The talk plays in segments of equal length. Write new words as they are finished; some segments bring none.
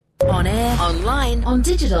On air, online, on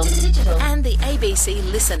digital, and the ABC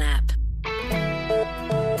Listen app.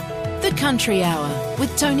 The Country Hour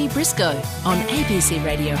with Tony Briscoe on ABC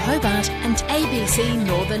Radio Hobart and ABC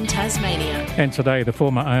Northern Tasmania. And today, the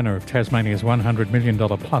former owner of Tasmania's $100 million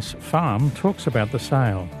plus farm talks about the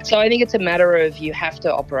sale. So I think it's a matter of you have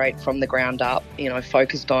to operate from the ground up,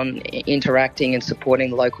 focused on interacting and supporting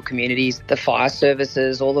the local communities, the fire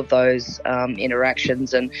services, all of those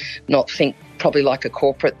interactions, and not think probably like a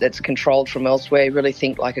corporate that's controlled from elsewhere, really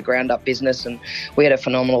think like a ground-up business, and we had a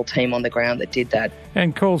phenomenal team on the ground that did that.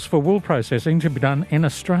 And calls for wool processing to be done in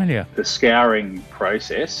Australia. The scouring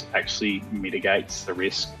process actually mitigates the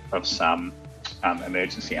risk of some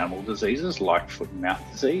emergency animal diseases like foot and mouth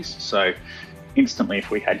disease. So instantly,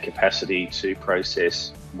 if we had capacity to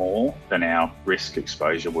process more, then our risk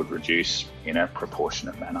exposure would reduce in a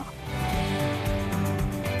proportionate manner.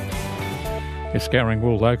 Is scouring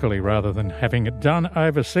wool locally rather than having it done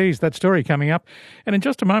overseas. That story coming up. And in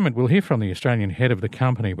just a moment, we'll hear from the Australian head of the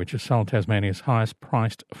company, which has sold Tasmania's highest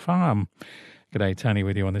priced farm. G'day, Tony,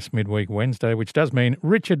 with you on this midweek Wednesday, which does mean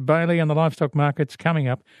Richard Bailey and the livestock markets coming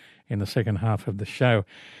up in the second half of the show.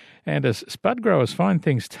 And as spud growers find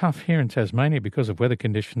things tough here in Tasmania because of weather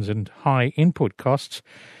conditions and high input costs,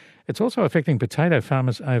 it's also affecting potato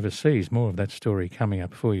farmers overseas. More of that story coming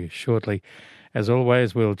up for you shortly. As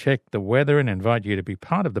always, we'll check the weather and invite you to be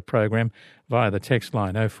part of the program via the text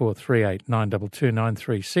line 0438 922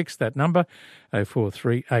 936. That number,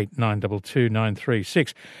 0438 922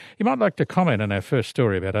 936. You might like to comment on our first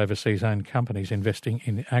story about overseas-owned companies investing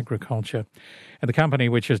in agriculture. And the company,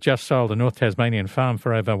 which has just sold a North Tasmanian farm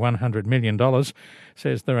for over $100 million,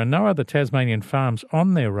 says there are no other Tasmanian farms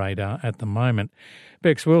on their radar at the moment.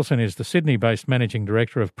 Bex Wilson is the Sydney-based Managing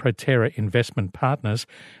Director of Proterra Investment Partners,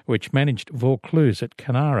 which managed Vaucluse at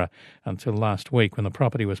Kanara until last week when the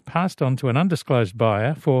property was passed on to an undisclosed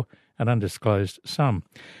buyer for an undisclosed sum.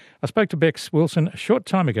 I spoke to Bex Wilson a short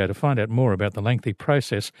time ago to find out more about the lengthy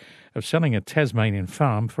process of selling a Tasmanian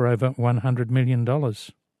farm for over $100 million.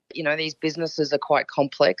 These businesses are quite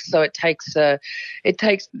complex, so it takes the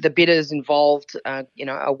bidders involved,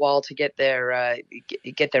 a while to get their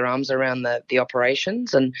arms around the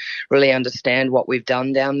operations and really understand what we've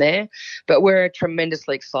done down there. But we're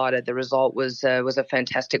tremendously excited. The result was a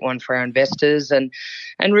fantastic one for our investors, and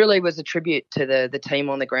really was a tribute to the team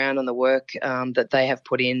on the ground and the work that they have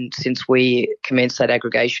put in since we commenced that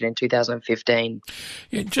aggregation in 2015.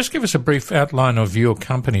 Yeah, just give us a brief outline of your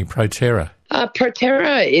company, Proterra.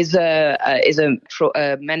 Proterra is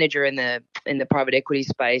a manager in the private equity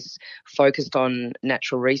space focused on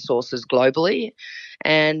natural resources globally,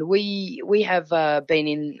 and we have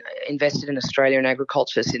been invested in Australian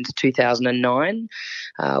agriculture since 2009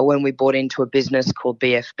 when we bought into a business called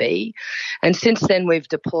BFB, and since then we've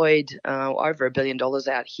deployed over $1 billion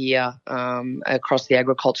out here across the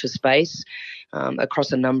agriculture space.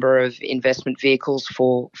 Across a number of investment vehicles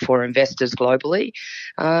for investors globally.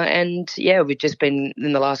 We've just been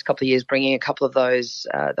in the last couple of years bringing a couple of those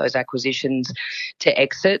acquisitions to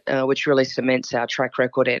exit, which really cements our track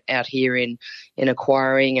record out here in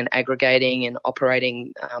acquiring and aggregating and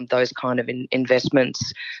operating those kind of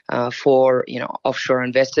investments for offshore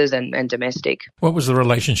investors and domestic. What was the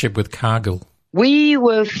relationship with Cargill? We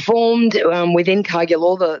were formed within Cargill.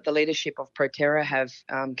 All the leadership of Proterra have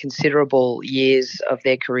considerable years of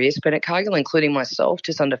their career spent at Cargill, including myself,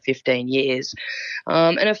 just under 15 years.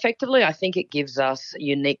 And effectively, I think it gives us a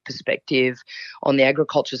unique perspective on the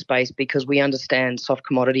agriculture space because we understand soft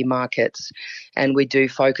commodity markets and we do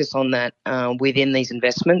focus on that within these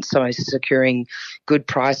investments. So securing good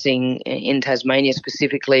pricing in Tasmania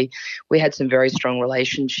specifically, we had some very strong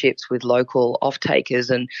relationships with local off-takers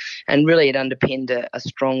and really it underpinned a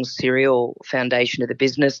strong cereal foundation of the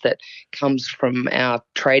business that comes from our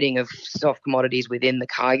trading of soft commodities within the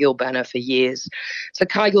Cargill banner for years. So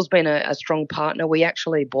Cargill's been a strong partner. We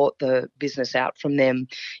actually bought the business out from them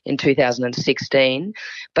in 2016,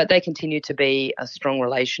 but they continue to be a strong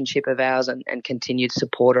relationship of ours and continued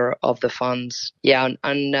supporter of the funds. Yeah,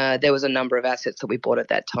 and there was a number of assets that we bought at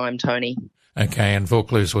that time, Tony. Okay, and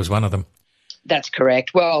Vaucluse was one of them. That's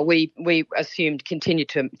correct. Well, we assumed continued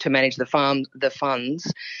to manage the funds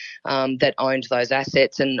that owned those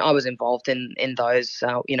assets, and I was involved in those,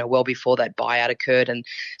 well before that buyout occurred. And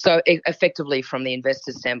so, effectively, from the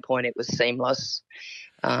investor's standpoint, it was seamless.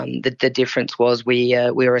 The difference was we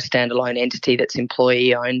were a standalone entity that's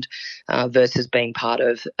employee owned versus being part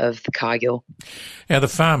of the Cargill. Now the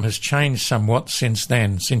farm has changed somewhat since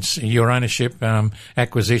then, since your ownership,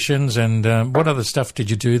 acquisitions, and what other stuff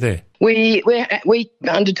did you do there? We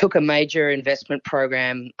undertook a major investment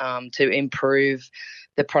program to improve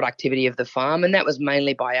the productivity of the farm, and that was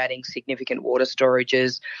mainly by adding significant water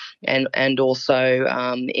storages and also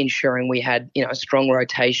ensuring we had strong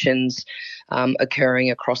rotations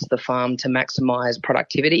occurring across the farm to maximise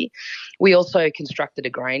productivity. We also constructed a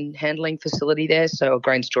grain handling facility there, so a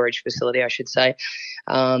grain storage facility, I should say,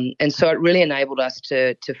 and so it really enabled us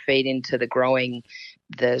to feed into the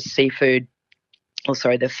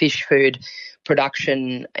fish food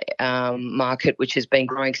production market, which has been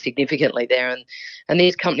growing significantly there. And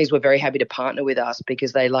these companies were very happy to partner with us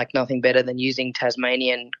because they like nothing better than using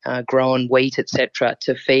Tasmanian grown wheat, etc.,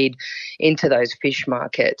 to feed into those fish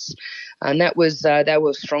markets. And they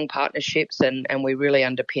were strong partnerships, and we really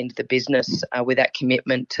underpinned the business with that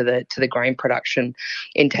commitment to the grain production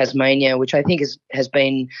in Tasmania, which I think has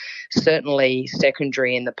been certainly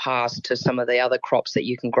secondary in the past to some of the other crops that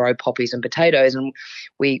you can grow, poppies and potatoes, and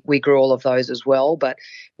we grew all of those as well. But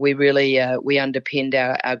we really we underpinned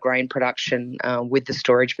our grain production with the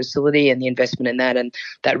storage facility and the investment in that, and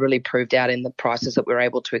that really proved out in the prices that we were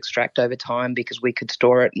able to extract over time because we could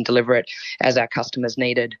store it and deliver it as our customers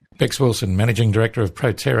needed. Bex Wilson, Managing Director of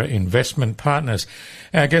Proterra Investment Partners.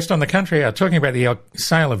 Our guest on The Country Hour talking about the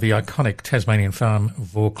sale of the iconic Tasmanian farm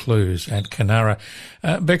Vaucluse at Kununurra.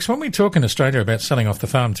 Bex, when we talk in Australia about selling off the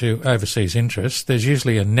farm to overseas interests, there's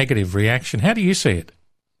usually a negative reaction. How do you see it?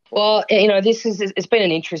 Well, it's been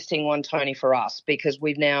an interesting one, Tony, for us because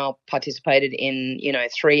we've now participated in,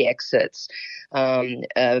 3 exits.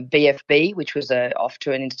 BFB, which was off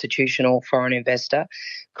to an institutional foreign investor,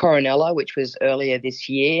 Coronella, which was earlier this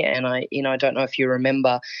year, and I don't know if you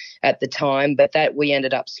remember at the time, but that we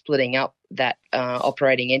ended up splitting up that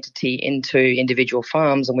operating entity into individual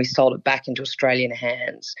farms, and we sold it back into Australian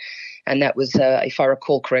hands. And that was, if I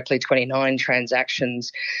recall correctly, 29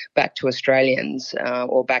 transactions back to Australians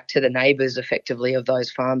or back to the neighbours, effectively, of those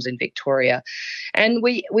farms in Victoria. And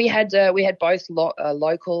we had both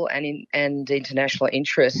local and international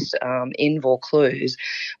interests in Vaucluse.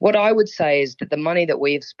 What I would say is that the money that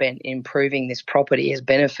we've spent improving this property has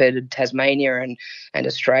benefited Tasmania and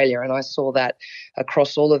Australia, and I saw that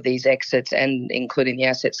across all of these exits and including the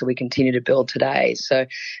assets that we continue to build today. So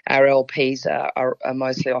our LPs are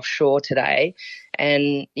mostly offshore today,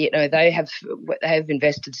 and they have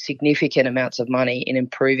invested significant amounts of money in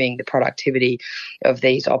improving the productivity of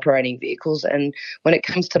these operating vehicles. And when it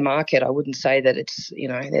comes to market, I wouldn't say that it's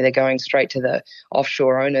they're going straight to the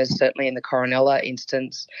offshore owners. Certainly in the Coronella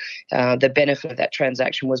instance, the benefit of that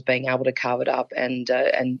transaction was being able to carve it up and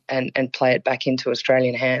play it back into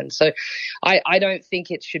Australian hands. So I don't think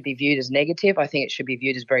it should be viewed as negative. I think it should be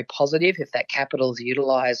viewed as very positive. If that capital is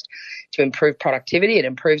utilised to improve productivity, it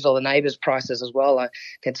improves all the neighbours' prices as well. I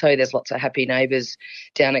can tell you there's lots of happy neighbours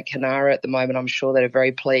down at Kununurra at the moment, I'm sure, that are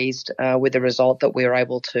very pleased with the result that we were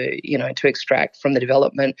able to extract from the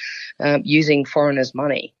development using foreigners'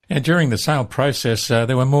 money. And during the sale process,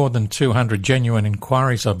 there were more than 200 genuine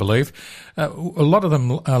inquiries, I believe. A lot of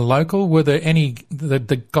them are local. Were there any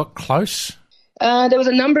that got close? There was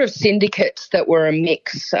a number of syndicates that were a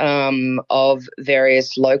mix of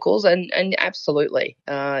various locals, and absolutely,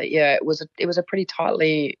 it was a pretty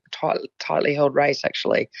tightly held race,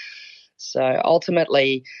 actually. So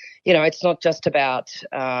ultimately, it's not just about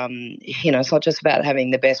having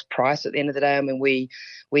the best price at the end of the day. I mean, we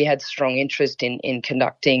had strong interest in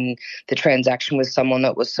conducting the transaction with someone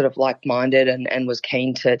that was sort of like-minded and was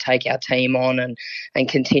keen to take our team on and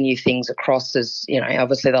continue things across as,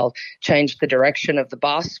 obviously they'll change the direction of the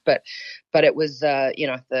bus, but it was,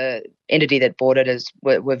 the entity that bought it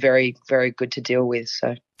were very, very good to deal with. So,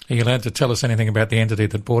 are you allowed to tell us anything about the entity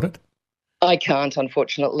that bought it? I can't,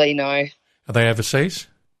 unfortunately, no. Are they overseas?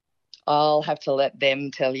 I'll have to let them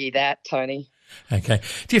tell you that, Tony. Okay.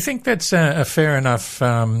 Do you think that's a fair enough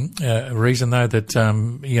reason, though, that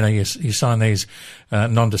you sign these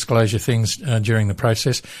non-disclosure things during the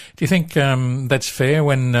process? Do you think that's fair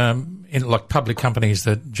when, like public companies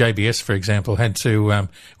that JBS, for example, had to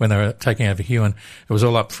when they were taking over Huon, it was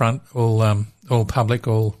all up front, all public,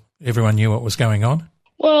 everyone knew what was going on?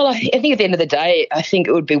 Well, I think at the end of the day, I think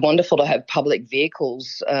it would be wonderful to have public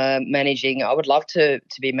vehicles managing. I would love to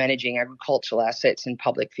be managing agricultural assets in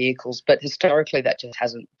public vehicles, but historically that just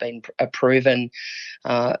hasn't been a proven,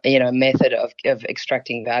 method of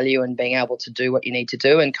extracting value and being able to do what you need to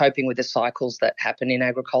do and coping with the cycles that happen in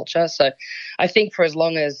agriculture. So I think for as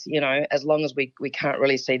long as we can't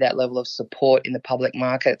really see that level of support in the public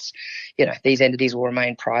markets, these entities will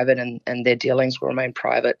remain private and their dealings will remain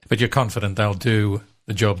private. But you're confident they'll do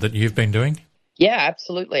the job that you've been doing? Yeah,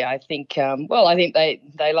 absolutely. I think I think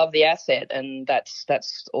they love the asset, and that's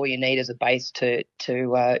all you need as a base to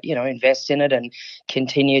invest in it and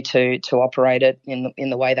continue to operate it in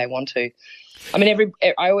the way they want to. I mean,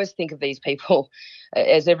 I always think of these people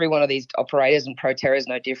as every one of these operators, and Proterra is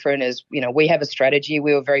no different. As we have a strategy.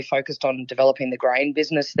 We were very focused on developing the grain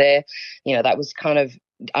business there. That was kind of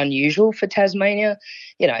unusual for Tasmania.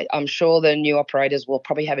 I'm sure the new operators will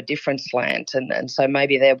probably have a different slant, and so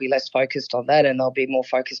maybe they'll be less focused on that, and they'll be more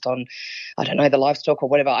focused on, I don't know, the livestock or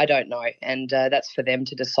whatever. I don't know, and that's for them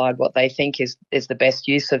to decide what they think is the best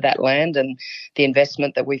use of that land and the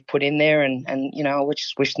investment that we've put in there. And I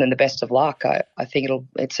just wish them the best of luck. I think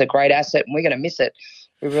it's a great asset, and we're going to miss it.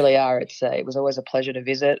 We really are. It was always a pleasure to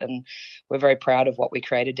visit, and we're very proud of what we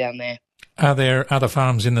created down there. Are there other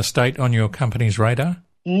farms in the state on your company's radar?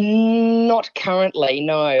 Not currently,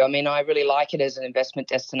 no. I mean, I really like it as an investment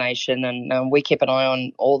destination, and we keep an eye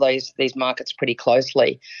on all these markets pretty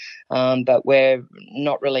closely. But we're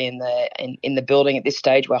not really in the building at this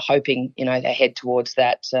stage. We're hoping, to head towards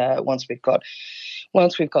that once we've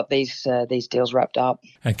got these deals wrapped up.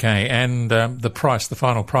 Okay, and the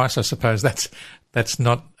final price, I suppose that's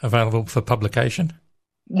not available for publication?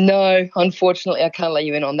 No, unfortunately, I can't let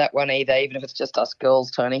you in on that one either, even if it's just us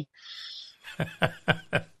girls, Tony. All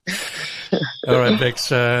right, Bex,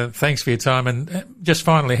 thanks for your time. And just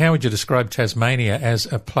finally, how would you describe Tasmania as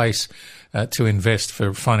a place to invest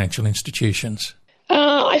for financial institutions?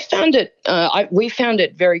 We found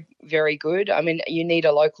it very, very good. I mean, you need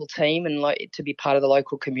a local team and to be part of the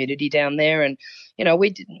local community down there. And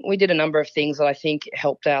we did a number of things that I think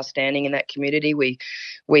helped our standing in that community. We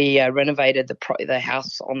renovated the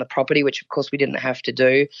house on the property, which of course we didn't have to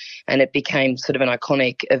do, and it became sort of an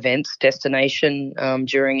iconic events destination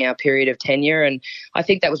during our period of tenure. And I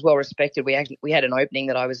think that was well respected. We had an opening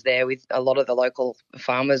that I was there with a lot of the local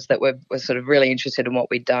farmers that were sort of really interested in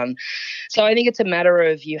what we'd done. So I think it's a matter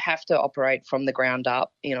of you have to operate from the ground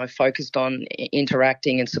up, focused on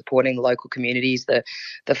interacting and supporting local communities,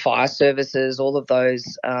 the fire services, all of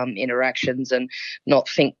those interactions, and not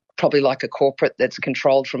think probably like a corporate that's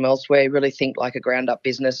controlled from elsewhere. Really think like a ground-up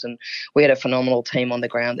business, and we had a phenomenal team on the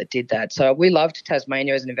ground that did that. So we loved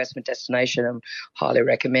Tasmania as an investment destination and highly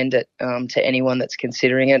recommend it to anyone that's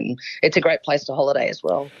considering it. And it's a great place to holiday as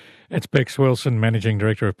well. It's Bex Wilson, Managing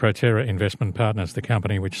Director of Proterra Investment Partners, the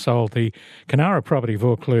company which sold the Kanara property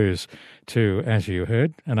Vaucluse to, as you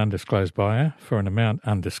heard, an undisclosed buyer for an amount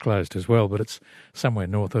undisclosed as well, but it's somewhere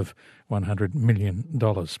north of $100 million.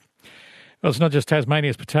 Well, it's not just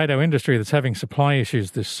Tasmania's potato industry that's having supply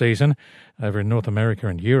issues this season. Over in North America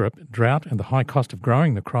and Europe, drought and the high cost of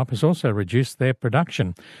growing the crop has also reduced their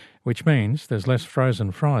production, which means there's less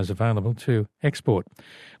frozen fries available to export.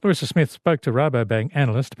 Larissa Smith spoke to Rabobank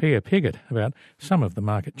analyst Pia Piggott about some of the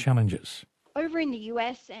market challenges. Over in the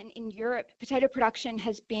US and in Europe, potato production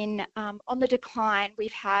has been on the decline.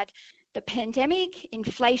 We've had the pandemic,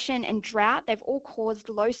 inflation and drought. They've all caused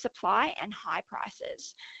low supply and high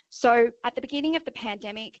prices. So at the beginning of the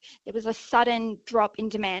pandemic, there was a sudden drop in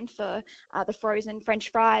demand for the frozen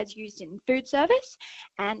French fries used in food service,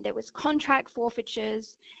 and there was contract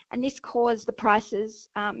forfeitures, and this caused the prices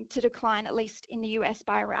to decline, at least in the US,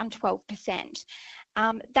 by around 12%.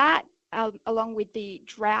 That along with the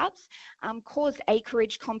droughts, caused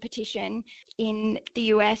acreage competition in the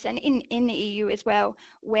US and in the EU as well,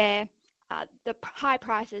 where the high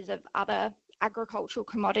prices of other agricultural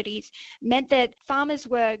commodities meant that farmers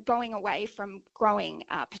were going away from growing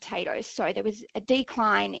potatoes. So there was a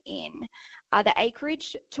decline in the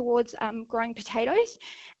acreage towards growing potatoes.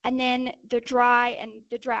 And then the dry and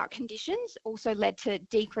the drought conditions also led to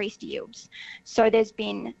decreased yields. So there's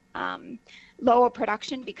been lower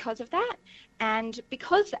production because of that. And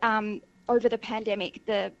because over the pandemic,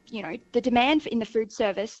 the demand in the food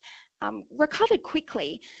service recovered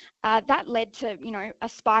quickly, that led to, a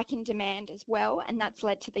spike in demand as well, and that's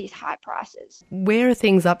led to these high prices. Where are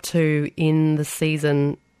things up to in the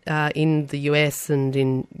season in the US and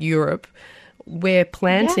in Europe? We're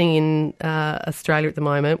planting in Australia at the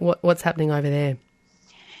moment. What's happening over there?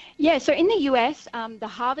 Yeah, so in the US, the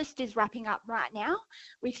harvest is wrapping up right now.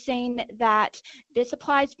 We've seen that the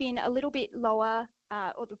supply's been a little bit lower,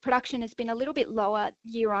 or the production has been a little bit lower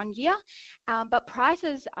year on year, but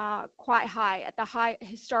prices are quite high, at the high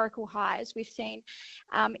historical highs. We've seen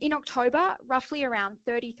in October roughly around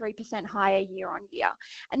 33% higher year on year.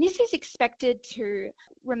 And this is expected to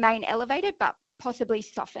remain elevated, but possibly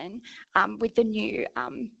soften with the new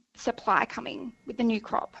supply coming, with the new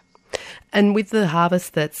crop. And with the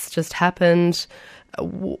harvest that's just happened,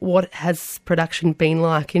 what has production been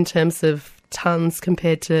like in terms of tonnes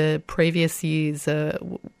compared to previous years?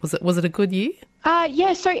 Was it a good year?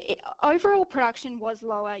 Overall production was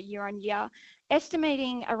lower year on year,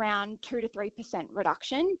 estimating around 2 to 3%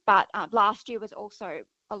 reduction, but last year was also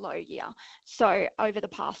a low year. So over the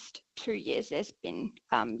past 2 years, there's been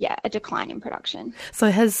a decline in production. So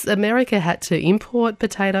has America had to import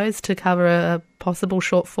potatoes to cover a possible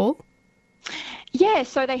shortfall? Yeah,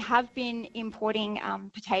 so they have been importing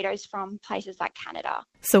potatoes from places like Canada.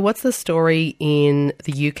 So what's the story in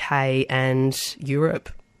the UK and Europe?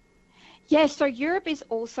 Yeah, so Europe is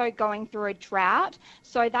also going through a drought,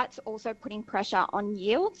 so that's also putting pressure on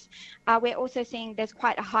yields. We're also seeing there's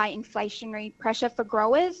quite a high inflationary pressure for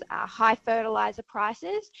growers, high fertiliser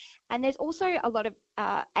prices, and there's also a lot of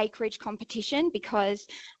acreage competition because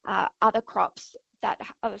other crops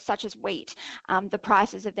such as wheat, the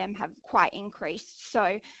prices of them have quite increased.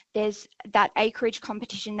 So there's that acreage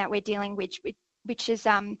competition that we're dealing with, which is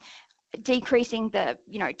decreasing the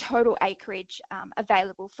total acreage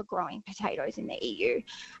available for growing potatoes in the EU,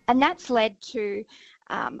 and that's led to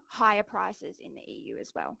higher prices in the EU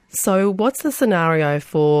as well. So what's the scenario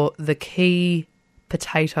for the key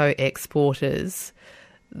potato exporters?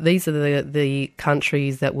 These are the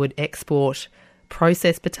countries that would export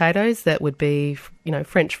processed potatoes, that would be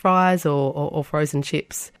French fries or frozen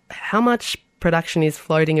chips. How much production is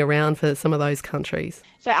floating around for some of those countries?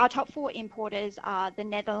 So our top 4 importers are the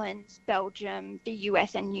Netherlands, Belgium, the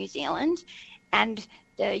US and New Zealand. And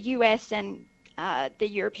the US and the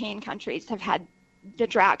European countries have had the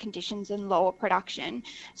drought conditions and lower production.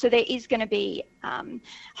 So there is going to be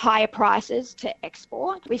higher prices to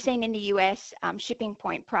export. We've seen in the US shipping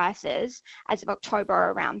point prices as of October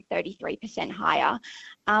are around 33% higher.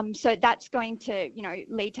 So that's going to,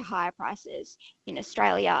 lead to higher prices in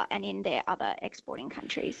Australia and in their other exporting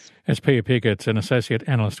countries. As Pia Pickett's an associate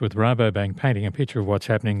analyst with Rabobank, painting a picture of what's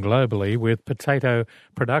happening globally with potato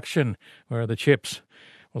production. Where are the chips?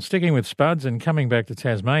 Well, sticking with spuds and coming back to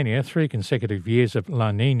Tasmania, 3 consecutive years of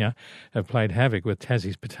La Nina have played havoc with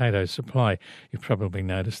Tassie's potato supply. You've probably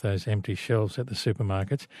noticed those empty shelves at the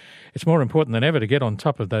supermarkets. It's more important than ever to get on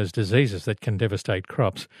top of those diseases that can devastate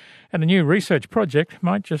crops. And a new research project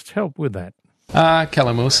might just help with that.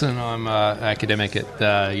 Callum Wilson, I'm an academic at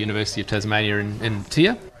the University of Tasmania in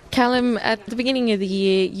Tia. Callum, at the beginning of the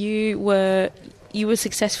year, you were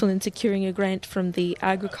successful in securing a grant from the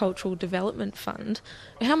Agricultural Development Fund.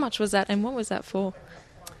 How much was that and what was that for?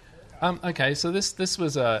 Okay, so this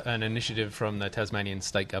was an initiative from the Tasmanian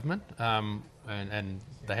state government, and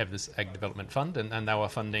they have this Ag Development Fund, and they were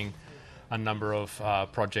funding a number of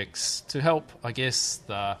projects to help, I guess,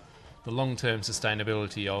 the long-term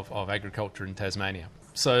sustainability of agriculture in Tasmania.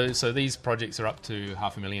 So these projects are up to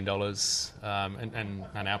 $500,000,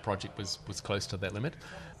 and our project was close to that limit,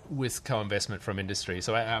 with co-investment from industry.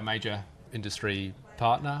 So our major industry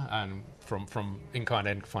partner, and from in-kind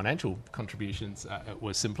and financial contributions,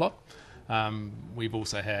 was Simplot. We've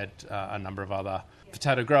also had a number of other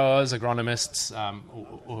potato growers, agronomists,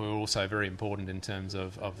 who are also very important in terms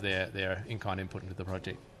of their in-kind input into the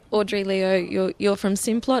project. Audrey Leo, you're from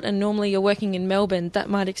Simplot and normally you're working in Melbourne. That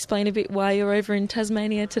might explain a bit why you're over in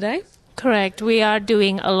Tasmania today. Correct. We are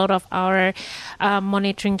doing a lot of our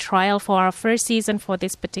monitoring trial for our first season for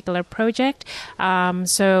this particular project.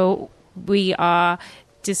 So we are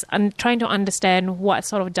just trying to understand what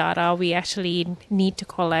sort of data we actually need to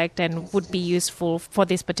collect and would be useful for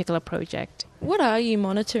this particular project. What are you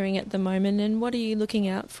monitoring at the moment and what are you looking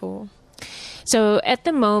out for? So at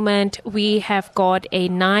the moment, we have got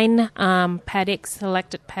 9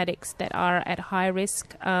 selected paddocks that are at high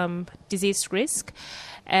risk, disease risk.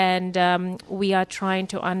 And we are trying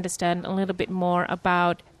to understand a little bit more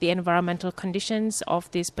about the environmental conditions of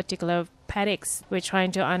these particular paddocks. We're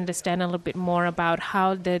trying to understand a little bit more about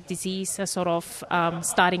how the disease is sort of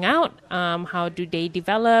starting out, how do they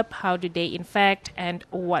develop, how do they infect, and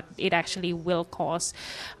what it actually will cause,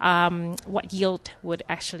 what yield would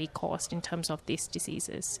actually cause in terms of these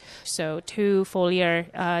diseases. So 2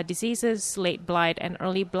 foliar diseases, late blight and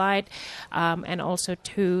early blight, and also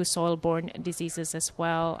 2 soil-borne diseases as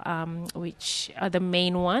well, which are the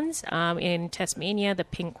main ones in Tasmania, the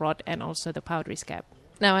pink rot and also the powdery scab.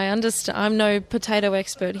 Now, I understand, I'm no potato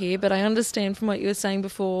expert here, but I understand from what you were saying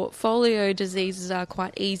before, folio diseases are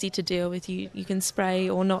quite easy to deal with. You can spray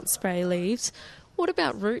or not spray leaves. What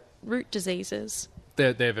about root diseases?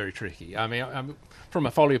 They're very tricky. I mean, from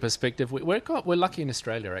a folio perspective, we're lucky in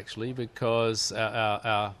Australia actually, because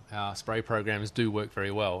our spray programs do work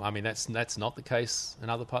very well. I mean, that's not the case in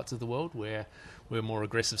other parts of the world where more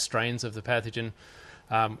aggressive strains of the pathogen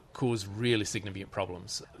cause really significant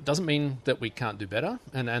problems. It doesn't mean that we can't do better,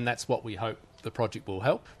 and that's what we hope the project will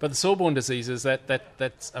help. But the soil-borne diseases,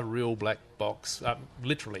 that's a real black box.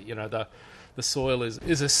 Literally, the soil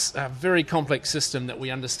is a very complex system that we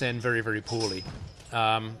understand very, very poorly.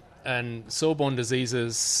 And soil-borne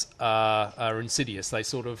diseases are insidious. They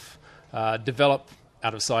sort of develop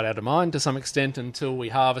out of sight, out of mind to some extent until we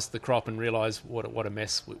harvest the crop and realise what a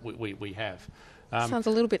mess we have. Sounds a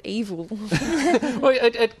little bit evil. Well,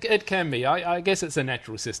 it can be. I guess it's a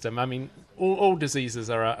natural system. I mean, all diseases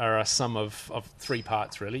are a sum of three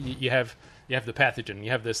parts, really. You have the pathogen,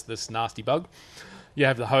 you have this nasty bug, you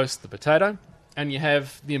have the host, the potato, and you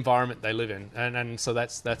have the environment they live in, and so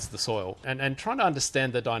that's the soil. And trying to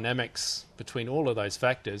understand the dynamics between all of those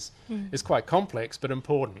factors is quite complex but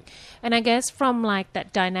important. And I guess from like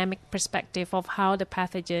that dynamic perspective of how the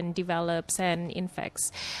pathogen develops and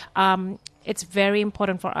infects, it's very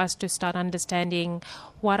important for us to start understanding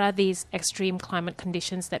what are these extreme climate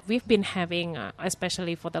conditions that we've been having,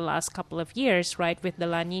 especially for the last couple of years, right, with the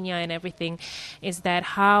La Nina and everything, is that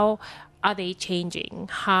how are they changing?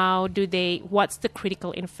 What's the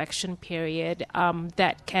critical infection period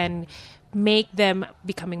that can make them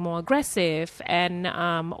becoming more aggressive and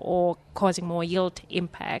or causing more yield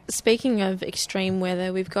impact? Speaking of extreme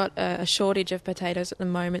weather, we've got a shortage of potatoes at the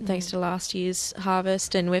moment thanks to last year's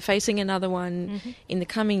harvest, and we're facing another one in the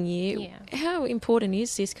coming year. Yeah. How important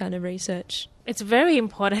is this kind of research? It's very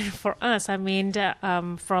important for us. I mean,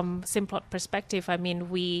 from Simplot perspective, I mean,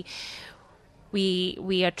 we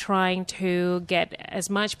are trying to get as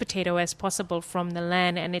much potato as possible from the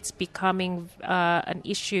land, and it's becoming an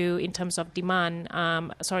issue in terms of demand.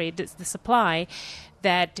 The supply,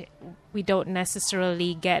 that we don't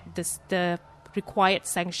necessarily get the required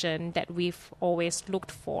sanction that we've always looked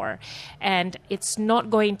for, and it's not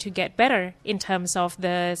going to get better in terms of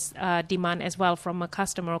the demand as well from a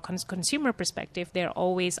customer or consumer perspective. They're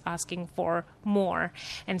always asking for more,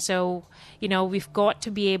 and so we've got to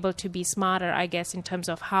be able to be smarter, I guess, in terms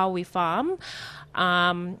of how we farm,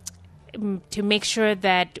 to make sure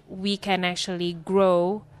that we can actually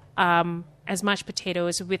grow as much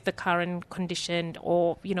potatoes with the current condition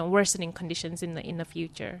or worsening conditions in the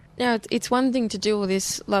future. Now, it's one thing to do all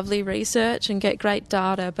this lovely research and get great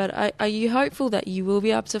data, but are you hopeful that you will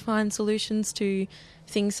be able to find solutions to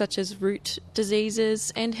things such as root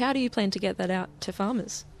diseases, and how do you plan to get that out to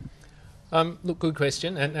farmers? Look, good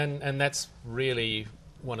question, and that's really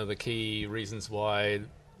one of the key reasons why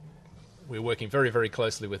we're working very, very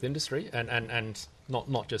closely with industry and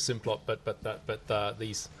not just Simplot, but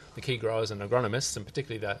the key growers and agronomists, and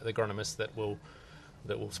particularly the agronomists that will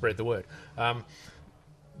spread the word.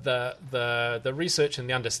 The research and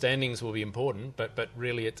the understandings will be important, but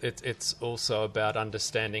really it's also about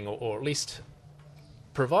understanding or at least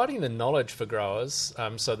providing the knowledge for growers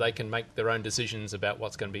so they can make their own decisions about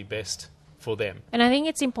what's going to be best for them. And I think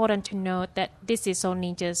it's important to note that this is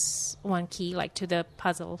only just one key to the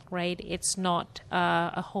puzzle, right? It's not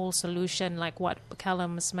a whole solution like what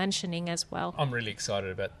Callum was mentioning as well. I'm really excited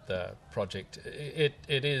about the project. It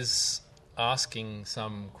is asking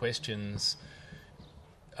some questions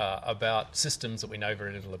about systems that we know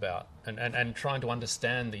very little about and trying to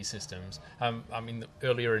understand these systems.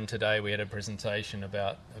 Earlier in today we had a presentation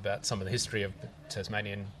about some of the history of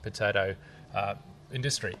Tasmanian potato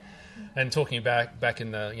industry, and talking about back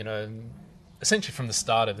in the essentially from the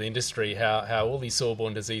start of the industry, how all these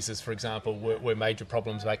soil-borne diseases, for example, were major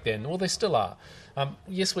problems back then. Well, they still are.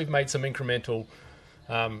 Yes, we've made some incremental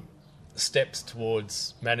steps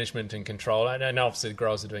towards management and control, and obviously the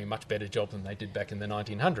growers are doing a much better job than they did back in the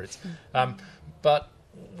 1900s. But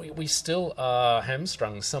we still are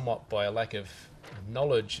hamstrung somewhat by a lack of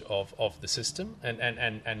knowledge of the system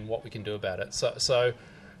and what we can do about it. So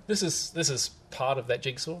this is part of that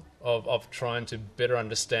jigsaw of trying to better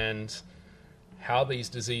understand how these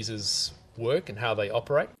diseases work and how they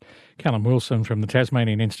operate. Callum Wilson from the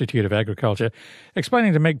Tasmanian Institute of Agriculture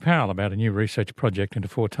explaining to Meg Powell about a new research project into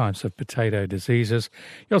 4 types of potato diseases.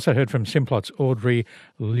 You also heard from Simplot's Audrey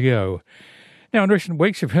Liu. Now, in recent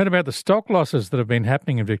weeks, you've heard about the stock losses that have been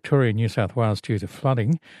happening in Victoria and New South Wales due to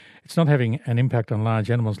flooding. It's not having an impact on large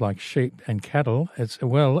animals like sheep and cattle.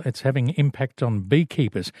 It's having impact on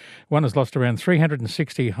beekeepers. One has lost around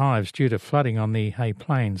 360 hives due to flooding on the Hay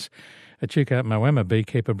Plains. Echuca Moama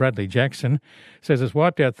beekeeper Bradley Jackson says it's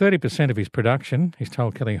wiped out 30% of his production. He's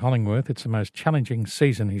told Kelly Hollingworth it's the most challenging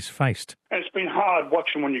season he's faced. And it's been hard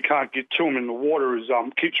watching when you can't get to them and the water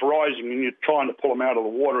keeps rising and you're trying to pull them out of the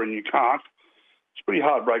water and you can't. It's pretty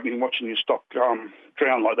heartbreaking watching your stock drown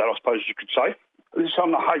like that, I suppose you could say. This is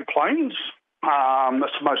on the Hay Plains.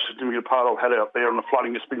 That's the most significant part I've had out there, and the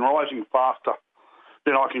flooding has been rising faster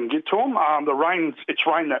than I can get to them. It's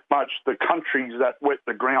rained that much. The countries that wet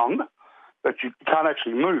the ground that you can't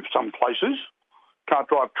actually move some places. Can't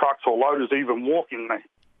drive trucks or loaders, even walk in there.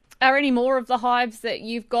 Are any more of the hives that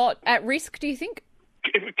you've got at risk, do you think?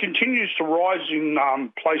 If it continues to rise in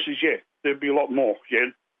places, yeah, there'd be a lot more, yeah.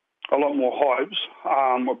 A lot more hives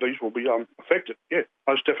of bees will be affected, yeah,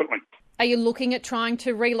 most definitely. Are you looking at trying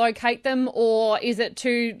to relocate them, or is it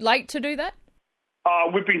too late to do that?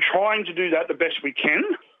 We've been trying to do that the best we can.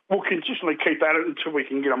 We'll consistently keep at it until we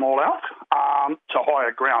can get them all out to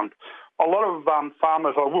higher ground. A lot of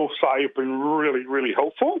farmers, I will say, have been really, really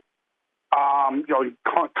helpful.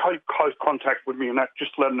 Keep close contact with me and that,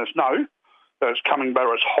 just letting us know that it's coming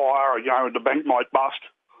better, it's higher, the bank might bust,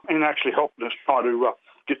 and actually helping us try to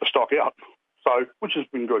get the stock out. So, which has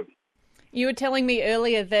been good. You were telling me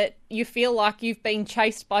earlier that you feel like you've been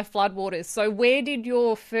chased by floodwaters. So where did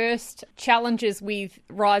your first challenges with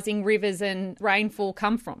rising rivers and rainfall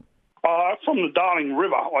come from? From the Darling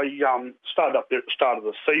River. I started up there at the start of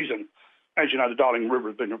the season. As you know, the Darling River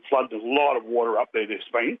has been flooded. There's a lot of water up there there's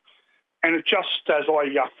been. And it just, as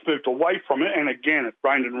I moved away from it, and again, it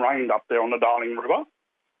rained up there on the Darling River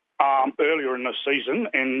earlier in the season.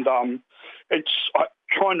 And it's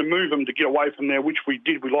trying to move them to get away from there, which we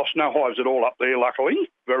did. We lost no hives at all up there, luckily.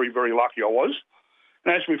 Very, very lucky I was.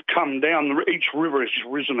 And as we've come down, each river has just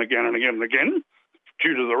risen again and again and again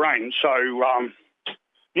due to the rain. So,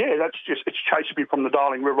 it's chased me from the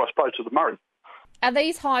Darling River, I suppose, to the Murray. Are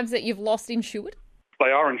these hives that you've lost insured?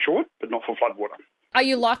 They are insured, but not for floodwater. Are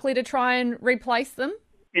you likely to try and replace them?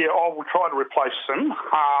 Yeah, I will try to replace them,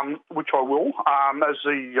 which I will. As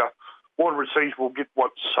the water recedes, we'll get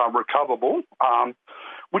what's recoverable,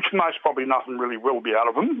 which most probably nothing really will be out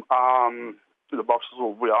of them. The boxes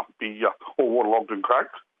will be all waterlogged and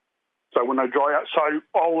cracked. So when they dry out, so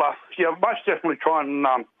I'll most definitely try and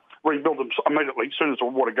rebuild them immediately as soon as the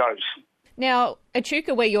water goes. Now,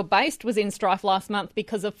 Echuca, where you're based, was in strife last month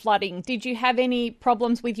because of flooding. Did you have any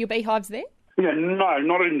problems with your beehives there? Yeah, no,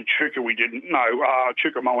 not in Echuca we didn't. No,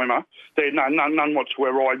 Echuca Moama, none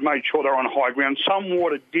whatsoever. I made sure they're on high ground. Some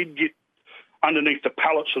water did get underneath the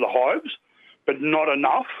pallets of the hives, but not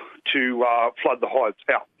enough to flood the hives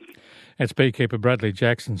out. That's beekeeper Bradley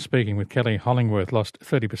Jackson speaking with Kelly Hollingworth. Lost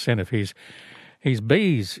 30% of his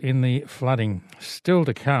bees in the flooding. Still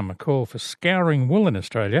to come, a call for scouring wool in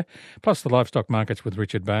Australia, plus the livestock markets with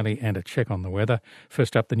Richard Bailey and a check on the weather.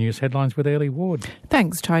 First up, the news headlines with Early Ward.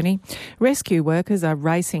 Thanks, Tony. Rescue workers are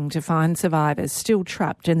racing to find survivors still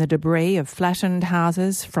trapped in the debris of flattened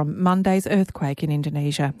houses from Monday's earthquake in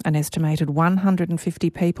Indonesia. An estimated 150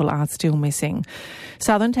 people are still missing.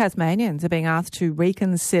 Southern Tasmanians are being asked to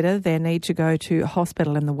reconsider their need to go to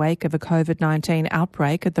hospital in the wake of a COVID-19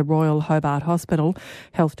 outbreak at the Royal Hobart Hospital.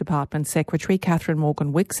 Health Department Secretary Catherine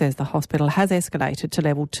Morgan-Wick says the hospital has escalated to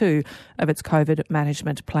level 2 of its COVID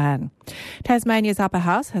management plan. Tasmania's upper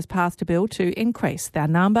house has passed a bill to increase the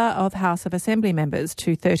number of House of Assembly members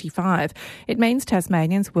to 35. It means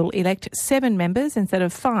Tasmanians will elect 7 members instead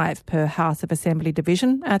of 5 per House of Assembly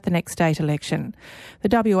division at the next state election.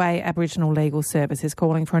 The WA Aboriginal Legal Service is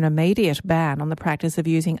calling for an immediate ban on the practice of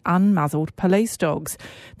using unmuzzled police dogs.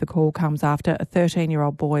 The call comes after a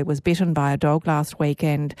 13-year-old boy was bitten by a dog last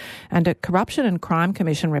weekend, and a Corruption and Crime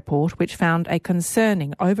Commission report which found a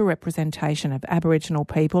concerning overrepresentation of Aboriginal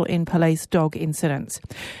people in police dog incidents.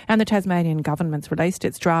 And the Tasmanian government's released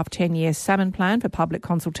its draft 10-year salmon plan for public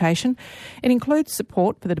consultation. It includes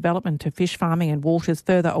support for the development of fish farming in waters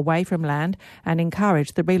further away from land and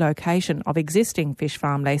encourage the relocation of existing fish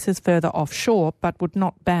farm leases further offshore, but would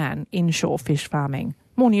not ban inshore fish farming.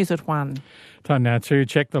 More news at 1. Time now to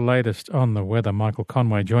check the latest on the weather. Michael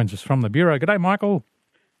Conway joins us from the Bureau. G'day, Michael.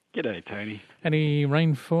 G'day, Tony. Any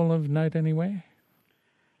rainfall of note anywhere?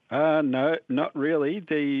 No, not really.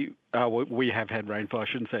 We have had rainfall. I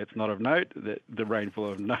shouldn't say it's not of note. The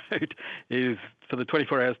rainfall of note is for the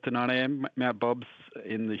 24 hours to 9 a.m, Mount Bobs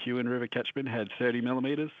in the Huon River catchment had 30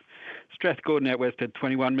 millimetres. Strathgordon out west had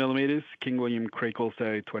 21 millimetres. King William Creek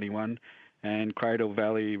also 21. And Cradle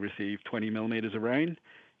Valley received 20 millimetres of rain.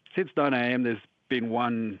 Since 9 a.m, there's been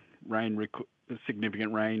one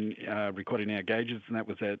significant rain recorded in our gauges, and that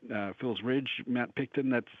was at Phil's Ridge, Mount Picton.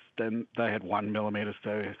 They had 1 millimetre,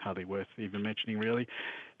 so hardly worth even mentioning, really.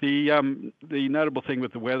 The notable thing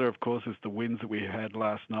with the weather, of course, is the winds that we had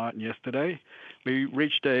last night and yesterday. We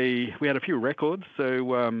had a few records.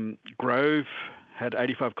 So Grove had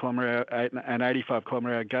 85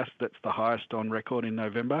 kilometre-hour gust. That's the highest on record in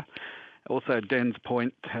November. Also, Dens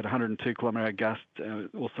Point had 102 kilometre-hour gust,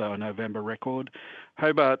 also a November record.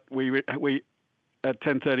 Hobart, we at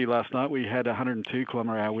 10:30 last night, we had 102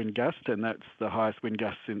 kilometre-hour wind gust, and that's the highest wind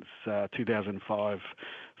gust since 2005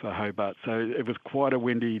 for Hobart. So it was quite a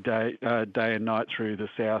windy day and night through the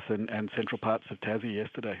south and central parts of Tassie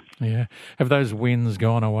yesterday. Yeah. Have those winds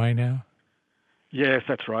gone away now? Yes,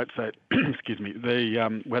 that's right. So, excuse me,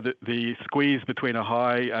 the squeeze between a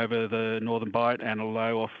high over the Northern Bight and a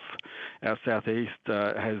low off our southeast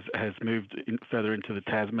has moved further into the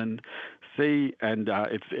Tasman Sea, and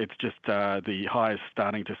it's just the high is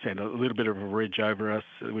starting to send a little bit of a ridge over us,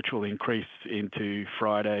 which will increase into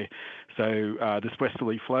Friday. So this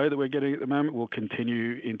westerly flow that we're getting at the moment will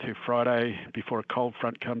continue into Friday before a cold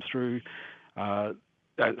front comes through.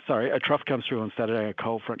 A trough comes through on Saturday, a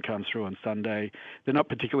cold front comes through on Sunday. They're not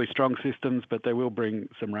particularly strong systems, but they will bring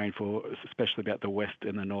some rainfall, especially about the west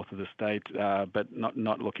and the north of the state, but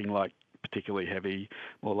not looking like particularly heavy,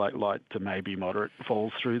 more like light to maybe moderate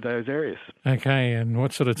falls through those areas. Okay, and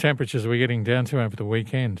what sort of temperatures are we getting down to over the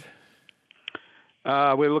weekend?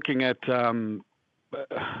 We're looking at...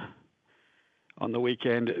 on the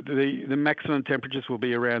weekend, the maximum temperatures will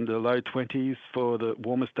be around the low 20s for the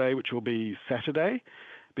warmest day, which will be Saturday,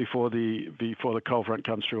 before the cold front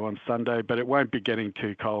comes through on Sunday. But it won't be getting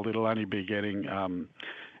too cold. It'll only be getting to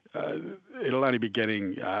the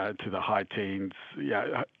high teens,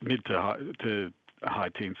 mid to high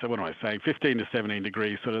teens. So what am I saying? 15 to 17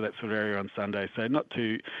 degrees, sort of that sort of area on Sunday. So not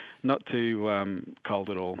too cold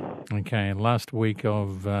at all. Okay, and last week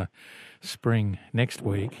of spring next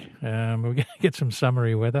week, we're going to get some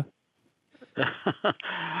summery weather.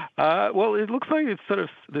 Well, it looks like it's sort of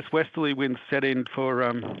this westerly wind set in for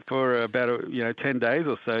about 10 days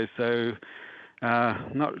or so. So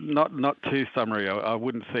not too summery, I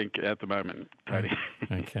wouldn't think at the moment, Tony.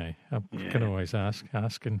 Okay, I can always ask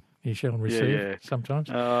and you shall receive sometimes.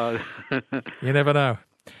 You never know.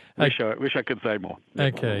 Wish I could say more.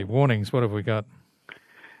 Okay, warnings. What have we got?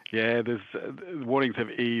 Yeah, there's warnings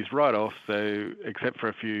have eased right off. So except for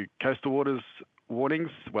a few coastal waters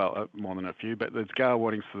warnings, well, more than a few, but there's gale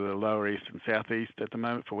warnings for the lower east and southeast at the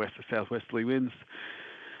moment for west to southwesterly winds.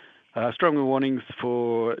 Stronger warnings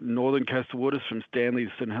for northern coastal waters from Stanley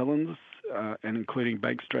to St Helens, and including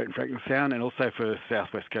Banks Strait and Franklin Sound, and also for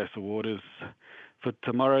southwest coastal waters. For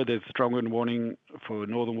tomorrow, there's stronger warning for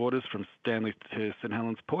northern waters from Stanley to St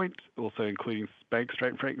Helens Point, also including Banks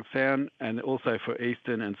Strait and Franklin Sound, and also for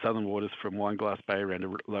eastern and southern waters from Wineglass Bay around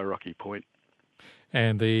to Low Rocky Point.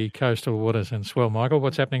 And the coastal waters and swell, Michael,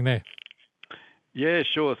 what's happening there? Yeah,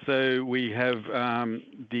 sure. So we have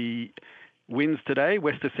the winds today,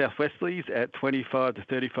 west to southwesterlies at 25 to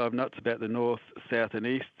 35 knots about the north, south and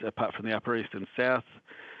east, apart from the upper east and south.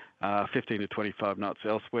 15 to 25 knots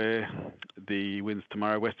elsewhere. The winds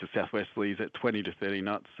tomorrow, west to southwesterlies at 20 to 30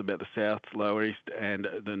 knots about the south, lower east and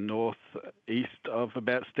the north east of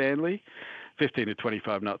about Stanley. 15 to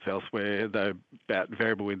 25 knots elsewhere, though about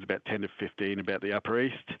variable winds about 10 to 15 about the upper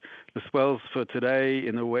east. The swells for today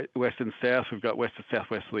in the west and south, we've got west to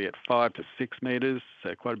southwesterly at 5 to 6 metres,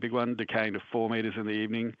 so quite a big one, decaying to 4 metres in the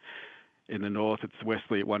evening. In the north, it's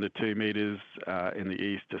westerly at 1 to 2 metres. In the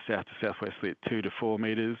east, to southwesterly at 2 to 4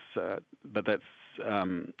 metres. But that's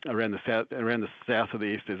around the south of the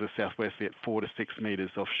east, there's a southwesterly at 4 to 6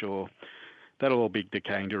 metres offshore. That'll all be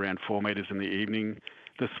decaying to around 4 metres in the evening.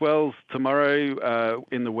 The swells tomorrow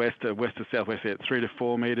in the west are west to southwesterly at 3 to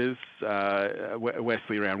 4 metres.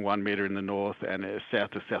 Westerly around 1 metre in the north, and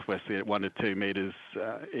south to southwesterly at 1 to 2 metres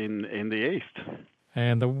in the east.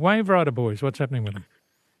 And the Wave Rider boys, what's happening with them?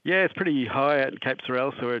 Yeah, it's pretty high at Cape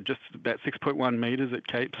Sorel, so we're just about 6.1 metres at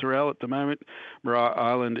Cape Sorel at the moment. Maria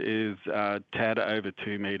Island is tad over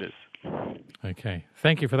 2 metres. Okay.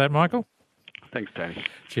 Thank you for that, Michael. Thanks, Tony.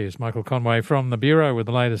 Cheers. Michael Conway from the Bureau with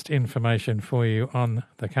the latest information for you on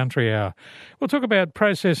the Country Hour. We'll talk about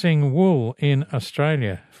processing wool in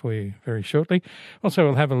Australia for you very shortly. Also,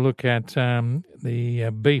 we'll have a look at the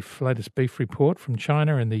latest beef report from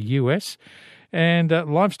China and the US. And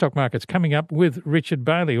livestock markets coming up with Richard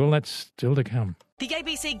Bailey. Well, that's still to come. The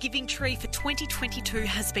ABC Giving Tree for 2022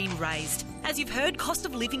 has been raised. As you've heard, cost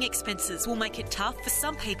of living expenses will make it tough for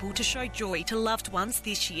some people to show joy to loved ones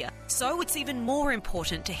this year. So it's even more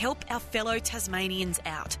important to help our fellow Tasmanians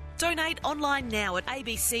out. Donate online now at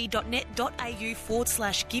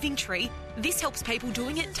abc.net.au/giving tree. This helps people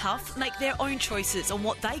doing it tough make their own choices on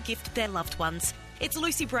what they gift their loved ones. It's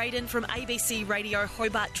Lucy Braden from ABC Radio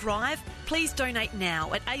Hobart Drive. Please donate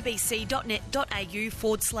now at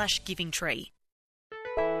abc.net.au/giving tree.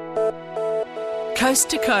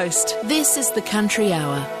 Coast to coast, this is the Country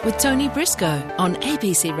Hour with Tony Briscoe on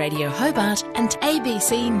ABC Radio Hobart and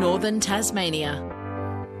ABC Northern Tasmania.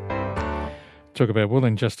 Talk about wool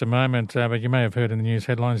in just a moment, but you may have heard in the news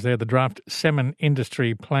headlines there, the draft Salmon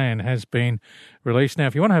Industry Plan has been released. Now,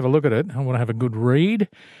 if you want to have a look at it, I want to have a good read,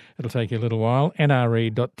 it'll take you a little while.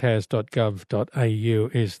 nre.tas.gov.au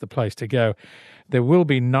is the place to go. There will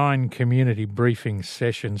be 9 community briefing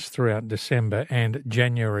sessions throughout December and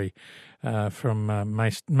January from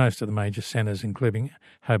most of the major centres, including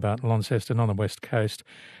Hobart, Launceston on the west coast,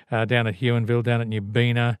 down at Huonville, down at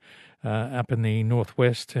Newbina, up in the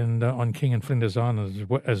northwest, and on King and Flinders Island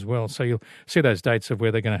as well. So you'll see those dates of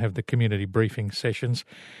where they're going to have the community briefing sessions.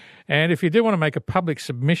 And if you do want to make a public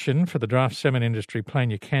submission for the draft Salmon Industry Plan,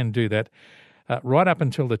 you can do that right up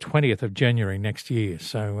until the 20th of January next year.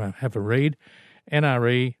 So have a read.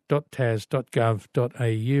 nre.tas.gov.au.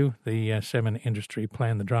 The Salmon Industry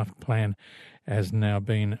Plan, the draft plan, has now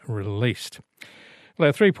been released. Well,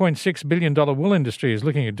 our $3.6 billion wool industry is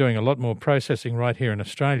looking at doing a lot more processing right here in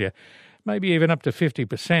Australia, maybe even up to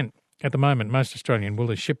 50%. At the moment, most Australian wool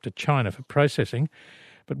is shipped to China for processing.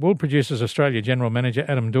 But Wool Producers Australia General Manager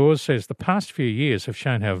Adam Dawes says the past few years have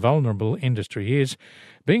shown how vulnerable industry is,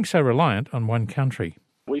 being so reliant on one country.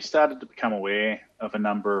 We started to become aware of a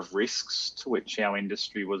number of risks to which our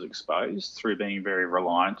industry was exposed through being very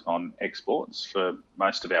reliant on exports for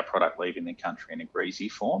most of our product leaving the country in a greasy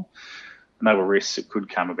form. And they were risks that could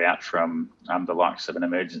come about from the likes of an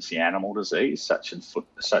emergency animal disease, such as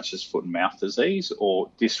foot and mouth disease, or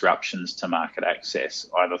disruptions to market access,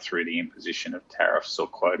 either through the imposition of tariffs or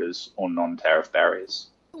quotas or non-tariff barriers.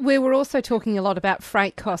 We were also talking a lot about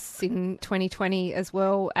freight costs in 2020 as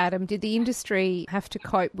well, Adam. Did the industry have to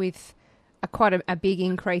cope with quite a big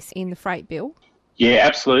increase in the freight bill? Yeah,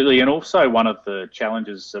 absolutely. And also one of the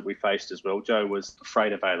challenges that we faced as well, Joe, was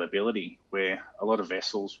freight availability, where a lot of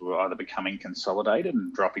vessels were either becoming consolidated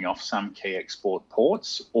and dropping off some key export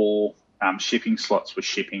ports, or shipping slots were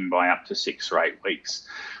shipping by up to 6 or 8 weeks.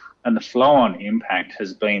 And the flow-on impact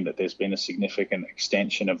has been that there's been a significant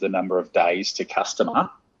extension of the number of days to customer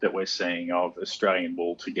that we're seeing of Australian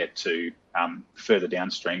wool to get to further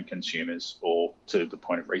downstream consumers or to the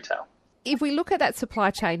point of retail. If we look at that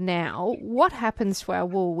supply chain now, what happens to our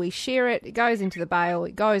wool? We shear it, it goes into the bale,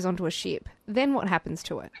 it goes onto a ship. Then what happens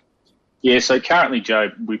to it? Yeah, so currently,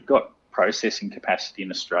 Joe, we've got processing capacity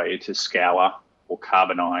in Australia to scour or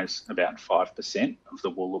carbonise about 5% of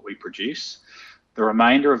the wool that we produce. The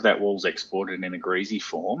remainder of that wool is exported in a greasy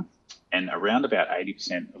form, and around about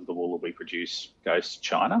 80% of the wool that we produce goes to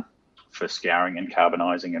China for scouring and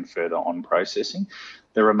carbonising and further on processing.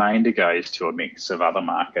 The remainder goes to a mix of other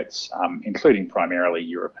markets, including primarily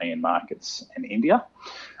European markets and India.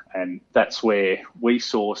 And that's where we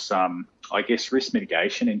saw some, risk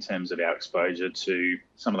mitigation in terms of our exposure to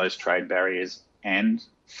some of those trade barriers and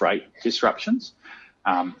freight disruptions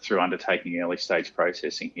through undertaking early stage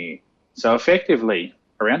processing here. So effectively,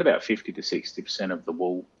 around about 50 to 60% of the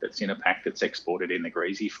wool that's in a pack that's exported in the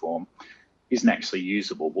greasy form isn't actually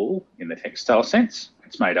usable wool in the textile sense.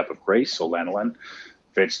 It's made up of grease or lanolin,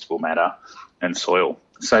 vegetable matter and soil.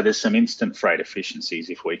 So there's some instant freight efficiencies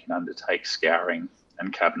if we can undertake scouring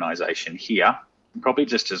and carbonisation here. Probably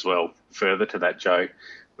just as well, further to that, Joe,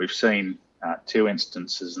 we've seen 2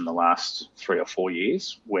 instances in the last 3 or 4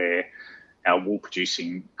 years where our wool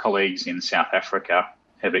producing colleagues in South Africa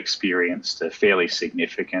have experienced a fairly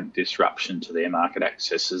significant disruption to their market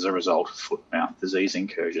access as a result of foot-and-mouth disease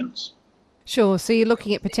incursions. Sure, so you're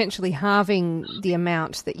looking at potentially halving the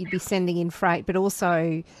amount that you'd be sending in freight, but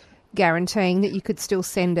also guaranteeing that you could still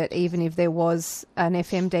send it even if there was an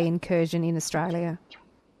FMD incursion in Australia.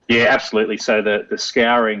 Yeah, absolutely. So the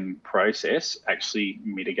scouring process actually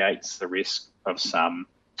mitigates the risk of some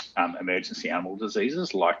emergency animal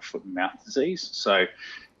diseases like foot and mouth disease. So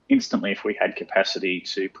instantly, if we had capacity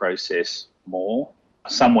to process more,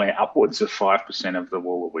 somewhere upwards of 5% of the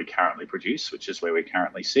wool that we currently produce, which is where we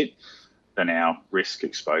currently sit, then our risk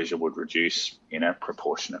exposure would reduce in a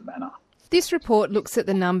proportionate manner. This report looks at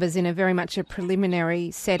the numbers in a very much a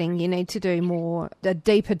preliminary setting. You need to do a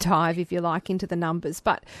deeper dive, if you like, into the numbers.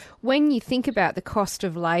 But when you think about the cost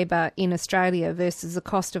of labour in Australia versus the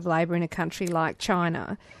cost of labour in a country like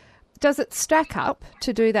China, does it stack up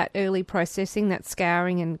to do that early processing, that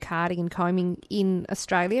scouring and carding and combing in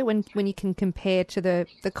Australia when you can compare to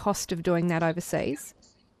the cost of doing that overseas?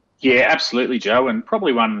 Yeah, absolutely, Joe. And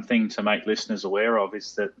probably one thing to make listeners aware of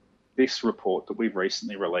is that this report that we've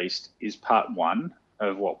recently released is part 1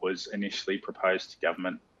 of what was initially proposed to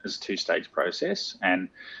government as a 2-stage process. And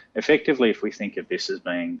effectively, if we think of this as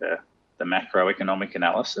being the macroeconomic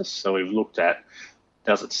analysis, so we've looked at,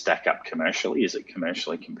 does it stack up commercially? Is it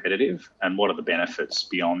commercially competitive? And what are the benefits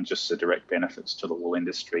beyond just the direct benefits to the wool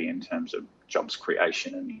industry in terms of jobs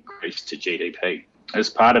creation and increase to GDP? as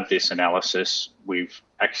part of this analysis, we've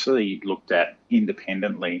actually looked at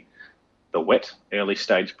independently the wet early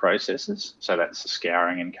stage processes, so that's the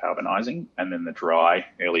scouring and carbonising, and then the dry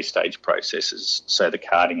early stage processes, so the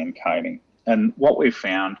carding and coating. And what we've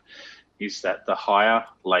found is that the higher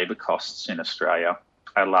labour costs in Australia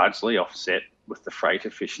are largely offset with the freight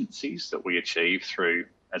efficiencies that we achieve through,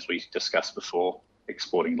 as we discussed before,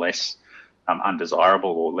 exporting less undesirable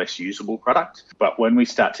or less usable product. But when we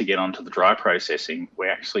start to get onto the dry processing, we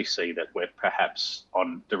actually see that we're perhaps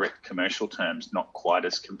on direct commercial terms not quite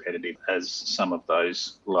as competitive as some of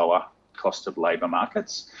those lower cost of labour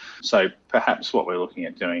markets. So perhaps what we're looking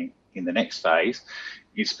at doing in the next phase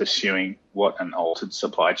is pursuing what an altered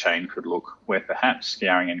supply chain could look, where perhaps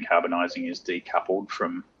scouring and carbonising is decoupled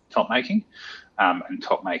from top making, and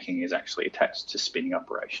top making is actually attached to spinning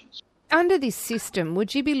operations. Under this system,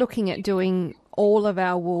 would you be looking at doing all of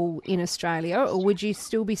our wool in Australia, or would you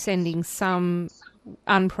still be sending some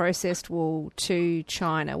unprocessed wool to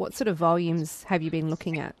China? What sort of volumes have you been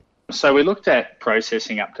looking at? So we looked at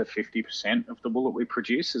processing up to 50% of the wool that we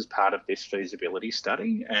produce as part of this feasibility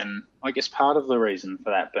study. And I guess part of the reason for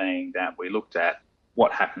that being that we looked at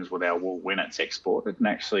what happens with our wool when it's exported. And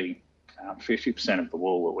actually 50% of the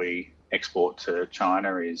wool that we export to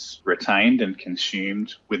China is retained and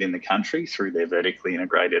consumed within the country through their vertically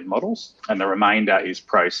integrated models. And the remainder is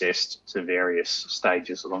processed to various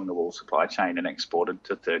stages along the wool supply chain and exported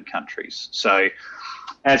to third countries. So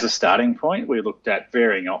as a starting point, we looked at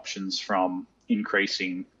varying options from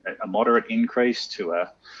increasing a moderate increase to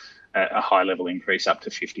a high level increase up to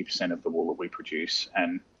 50% of the wool that we produce,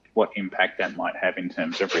 and what impact that might have in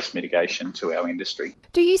terms of risk mitigation to our industry.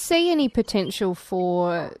 Do you see any potential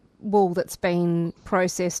for wool that's been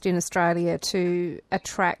processed in Australia to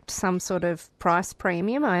attract some sort of price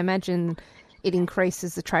premium? I imagine it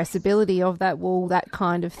increases the traceability of that wool, that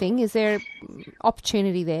kind of thing. Is there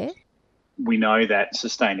opportunity there? We know that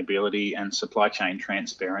sustainability and supply chain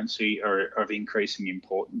transparency are of increasing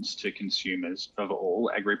importance to consumers of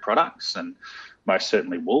all agri-products, and most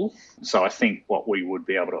certainly wool. So I think what we would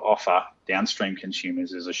be able to offer downstream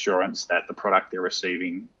consumers is assurance that the product they're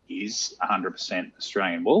receiving is 100%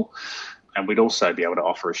 Australian wool. And we'd also be able to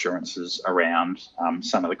offer assurances around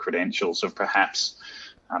some of the credentials of perhaps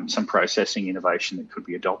some processing innovation that could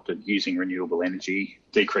be adopted using renewable energy,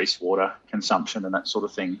 decreased water consumption, and that sort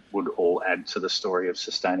of thing would all add to the story of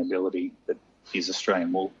sustainability that is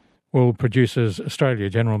Australian wool. Wool Producers Australia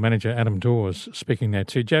General Manager Adam Dawes speaking there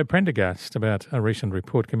to Joe Prendergast about a recent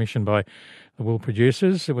report commissioned by the wool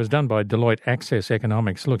producers. It was done by Deloitte Access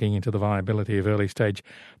Economics, looking into the viability of early stage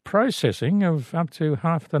processing of up to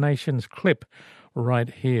half the nation's clip right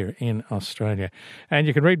here in Australia. And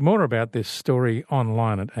you can read more about this story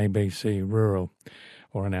online at ABC Rural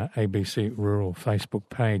or on our ABC Rural Facebook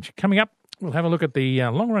page. Coming up, we'll have a look at the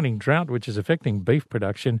long-running drought which is affecting beef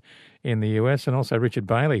production in the US, and also Richard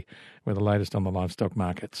Bailey with the latest on the livestock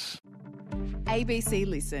markets. ABC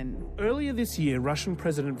Listen. Earlier this year, Russian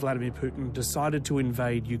President Vladimir Putin decided to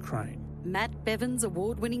invade Ukraine. Matt Bevan's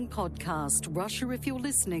award-winning podcast, Russia If You're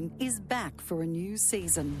Listening, is back for a new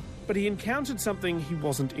season. But he encountered something he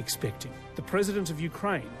wasn't expecting. The president of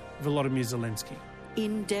Ukraine, Volodymyr Zelensky.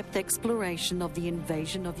 In-depth exploration of the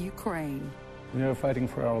invasion of Ukraine. We are fighting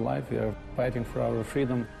for our life, we are fighting for our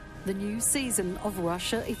freedom. The new season of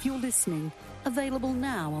Russia If You're Listening, available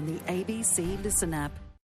now on the ABC Listen app.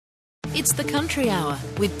 It's the Country Hour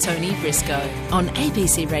with Tony Briscoe on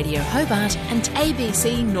ABC Radio Hobart and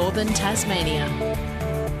ABC Northern Tasmania.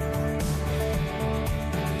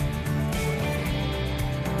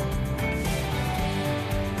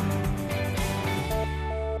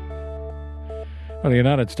 Well, the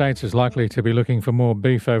United States is likely to be looking for more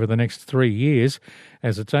beef over the next 3 years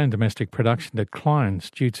as its own domestic production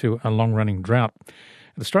declines due to a long-running drought.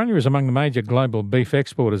 Australia is among the major global beef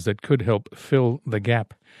exporters that could help fill the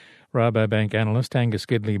gap. Rabobank analyst Angus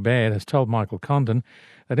Gidley-Baird has told Michael Condon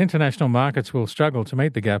that international markets will struggle to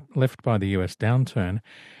meet the gap left by the US downturn,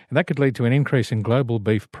 and that could lead to an increase in global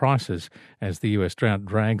beef prices as the US drought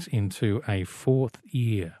drags into a fourth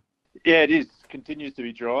year. Yeah, it is. Continues to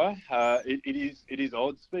be dry. It is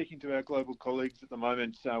odd speaking to our global colleagues at the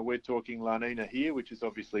moment. We're talking La Nina here, which is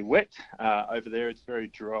obviously wet. Over there, it's very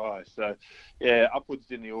dry. So, yeah, upwards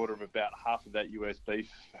in the order of about half of that US beef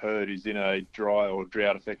herd is in a dry or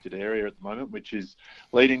drought-affected area at the moment, which is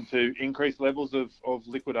leading to increased levels of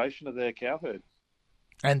liquidation of their cow herd.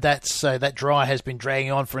 And that dry has been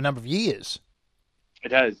dragging on for a number of years.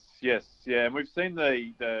 It has, yes, yeah. And we've seen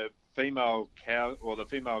the female cow or the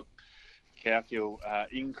female cow-kill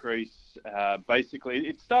increase, basically,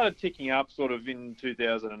 it started ticking up sort of in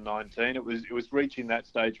 2019. It was reaching that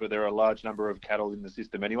stage where there are a large number of cattle in the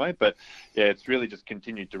system anyway. But yeah, it's really just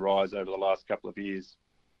continued to rise over the last couple of years.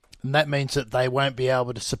 And that means that they won't be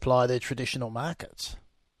able to supply their traditional markets.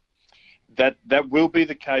 That will be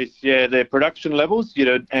the case. Yeah, their production levels,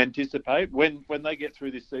 you'd anticipate when they get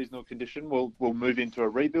through this seasonal condition, we'll move into a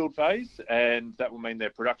rebuild phase, and that will mean their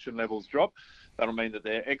production levels drop. That'll mean that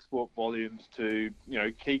their export volumes to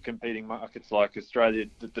key competing markets like Australia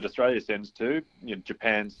that Australia sends to,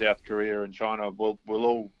 Japan, South Korea, and China will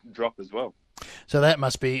all drop as well. So that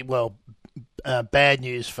must be bad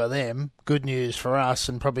news for them, good news for us,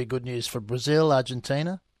 and probably good news for Brazil,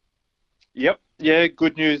 Argentina. Yep. Yeah,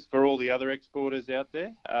 good news for all the other exporters out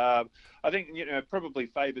there. I think, probably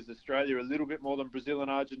favours Australia a little bit more than Brazil and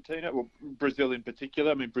Argentina. Well, Brazil in particular.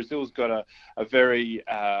 I mean, Brazil's got a very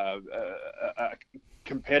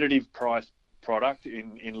competitive price product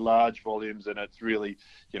in large volumes, and it's really,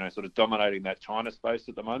 sort of dominating that China space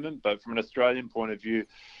at the moment. But from an Australian point of view,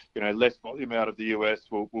 less volume out of the US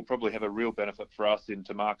will probably have a real benefit for us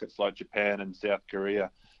into markets like Japan and South Korea.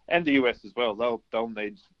 And the US as well. They'll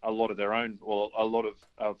need a lot of their own, or a lot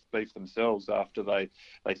of beef themselves after they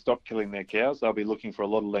stop killing their cows. They'll be looking for a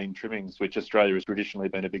lot of lean trimmings, which Australia has traditionally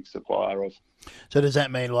been a big supplier of. So does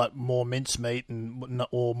that mean like more mincemeat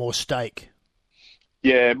or more steak?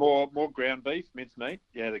 Yeah, more ground beef, mincemeat.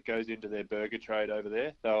 Yeah, that goes into their burger trade over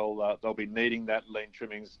there. They'll be needing that lean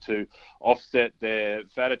trimmings to offset their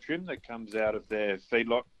fatter trim that comes out of their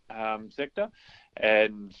feedlot sector.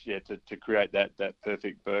 And to create that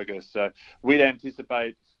perfect burger. So we'd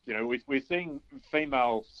anticipate, we're seeing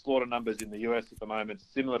female slaughter numbers in the US at the moment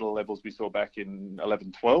similar to the levels we saw back in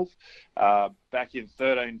 11-12. Back in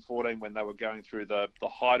 13-14, when they were going through the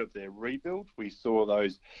height of their rebuild, we saw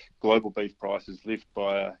those global beef prices lift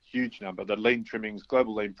by a huge number. The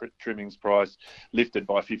global lean trimmings price lifted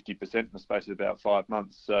by 50% in the space of about 5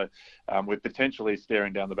 months. So we're potentially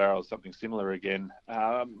staring down the barrel of something similar again,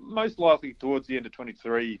 most likely towards the end of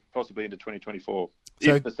 23, possibly into 2024,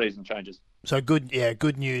 if the season changes. So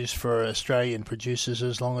good news for Australian producers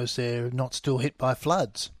as long as they're not still hit by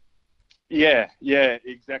floods. Yeah,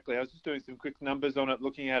 exactly. I was just doing some quick numbers on it,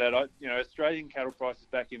 looking at it. Australian cattle prices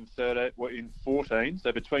back in 14,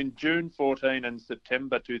 so between June 14 and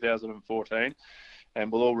September 2014,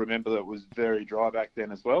 and we'll all remember that it was very dry back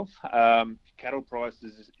then as well. Cattle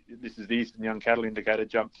prices, this is the Eastern Young Cattle Indicator,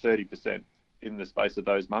 jumped 30% in the space of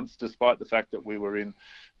those months, despite the fact that we were in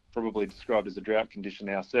probably described as a drought condition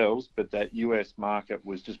ourselves, but that US market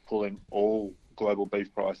was just pulling all global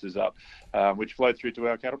beef prices up, which flowed through to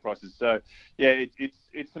our cattle prices. So, yeah,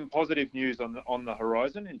 it's some positive news on the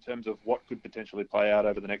horizon in terms of what could potentially play out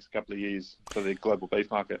over the next couple of years for the global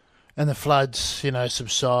beef market. And the floods,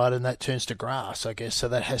 subside and that turns to grass, I guess. So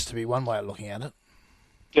that has to be one way of looking at it.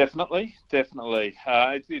 Definitely.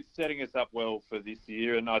 It's setting us up well for this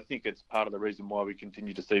year, and I think it's part of the reason why we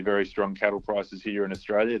continue to see very strong cattle prices here in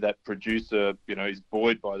Australia. That producer, is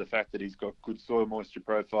buoyed by the fact that he's got good soil moisture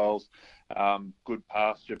profiles, good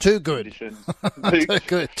pasture. Too good. Too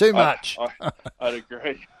good. Too much. I'd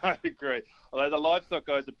agree. Although the livestock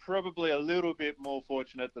guys are probably a little bit more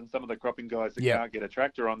fortunate than some of the cropping guys that can't get a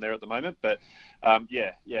tractor on there at the moment. But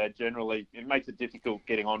generally it makes it difficult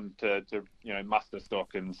getting on to muster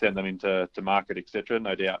stock and send them into market, etc.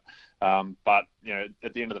 No doubt. But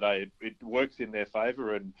at the end of the day, it works in their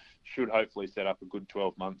favour and should hopefully set up a good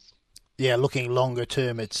 12 months. Yeah, looking longer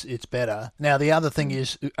term, it's better. Now the other thing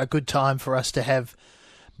is a good time for us to have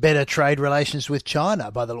better trade relations with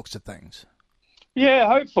China, by the looks of things. Yeah,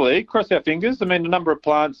 hopefully. Cross our fingers. I mean, a number of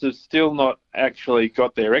plants have still not actually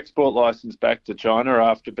got their export license back to China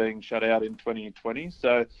after being shut out in 2020.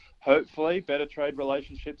 So hopefully better trade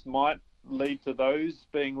relationships might lead to those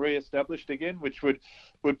being re-established again, which would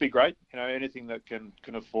be great. Anything that can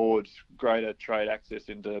afford greater trade access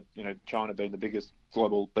into, China being the biggest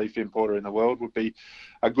global beef importer in the world would be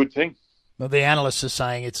a good thing. Well, the analysts are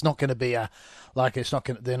saying it's not going to be they're not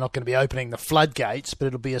going to be opening the floodgates, but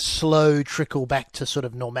it'll be a slow trickle back to sort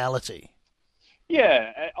of normality.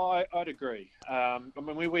 Yeah, I'd agree.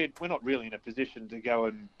 We're not really in a position to go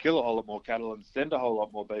and kill a whole lot more cattle and send a whole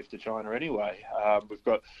lot more beef to China anyway. We've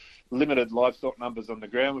got limited livestock numbers on the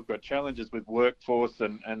ground. We've got challenges with workforce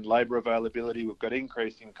and labour availability. We've got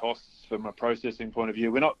increasing costs from a processing point of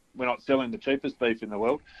view. We're not selling the cheapest beef in the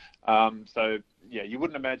world. So, yeah, you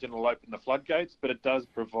wouldn't imagine it'll open the floodgates, but it does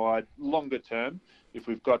provide longer term if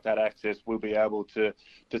we've got that access, we'll be able to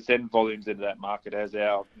send volumes into that market as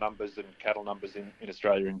our numbers and cattle numbers in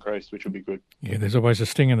Australia increase, which will be good. Yeah, there's always a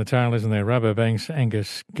sting in the tail, isn't there? Rubber Banks,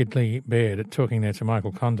 Angus Gidley Baird talking there to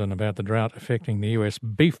Michael Condon about the drought affecting the US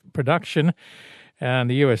beef production.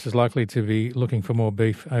 And the US is likely to be looking for more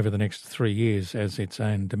beef over the next 3 years as its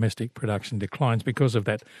own domestic production declines because of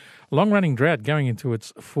that long-running drought going into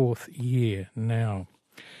its 4th year now.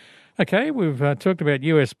 Okay, we've talked about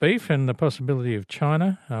US beef and the possibility of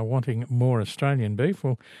China wanting more Australian beef.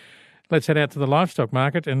 Well, let's head out to the livestock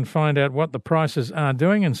market and find out what the prices are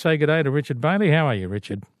doing and say good day to Richard Bailey. How are you,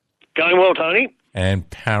 Richard? Going well, Tony. And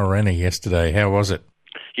Powerena yesterday, how was it?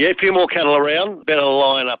 Yeah, a few more cattle around, better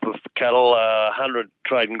line-up of cattle, 100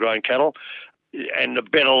 trade and grain cattle, and a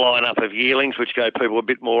better line-up of yearlings, which gave people a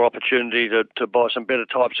bit more opportunity to buy some better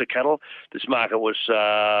types of cattle. This market was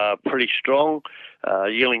pretty strong.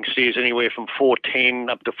 Yearling steers anywhere from $4.10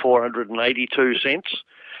 up to $4.82,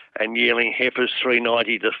 and yearling heifers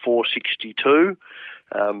 $3.90 to $4.62.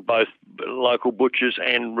 Both local butchers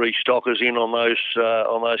and restockers in on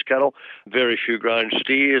those cattle. Very few grown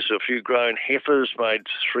steers, a few grown heifers made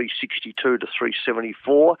 $3.62 to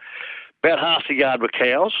 $3.74. About half the yard were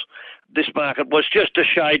cows. This market was just a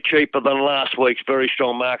shade cheaper than last week's very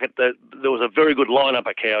strong market. There was a very good lineup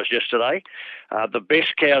of cows yesterday. The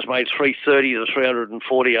best cows made $3.30 to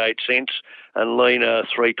 $3.48, and leaner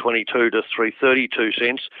 $3.22 to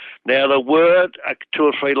 $3.32. Now there were 2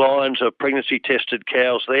 or 3 lines of pregnancy tested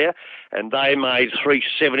cows there, and they made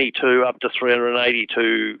 $3.72 up to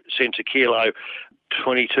 $3.82 a kilo,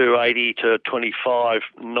 $22.80 to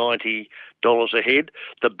 $25.90 a head.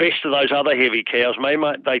 The best of those other heavy cows,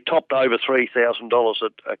 they topped over $3,000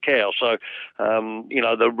 a cow. So,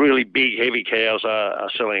 the really big heavy cows are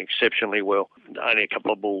selling exceptionally well. Only a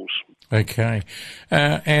couple of bulls. Okay.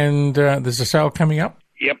 And there's a sale coming up?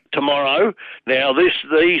 Yep, tomorrow. Now,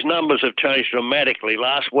 these numbers have changed dramatically.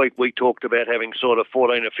 Last week we talked about having sort of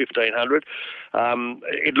 1,400 or 1,500.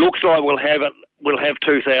 It looks like we'll have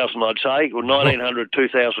 2,000, I'd say, or 1,900,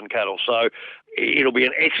 2,000 cattle. So it'll be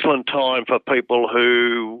an excellent time for people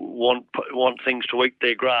who want things to eat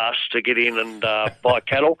their grass to get in and buy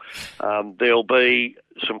cattle. There'll be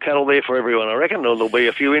some cattle there for everyone, I reckon. There'll be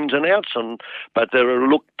a few ins and outs, but there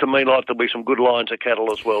look to me like there'll be some good lines of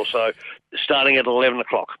cattle as well. So starting at 11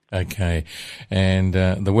 o'clock. Okay, and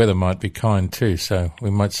the weather might be kind too, so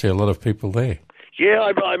we might see a lot of people there.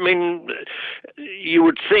 Yeah, I mean, you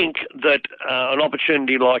would think that an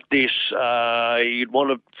opportunity like this, you'd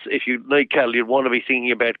want to, if you need cattle, you'd want to be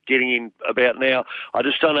thinking about getting in about now. I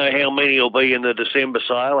just don't know how many will be in the December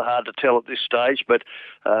sale. Hard to tell at this stage, but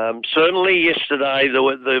certainly yesterday a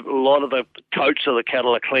lot of the coats of the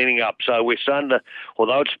cattle are cleaning up. So we're starting to,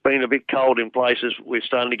 although it's been a bit cold in places, we're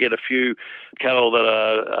starting to get a few cattle that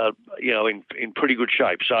are in pretty good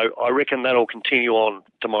shape. So I reckon that'll continue on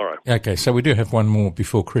tomorrow. Okay, so we do have one more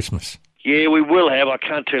before Christmas. Yeah, we will have. I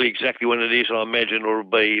can't tell you exactly when it is. I imagine it'll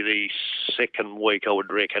be the second week, I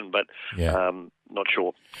would reckon, but not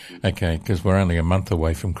sure. Okay, because we're only a month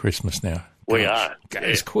away from Christmas now. We are.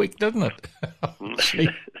 Goes quick, doesn't it?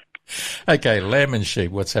 Okay, lamb and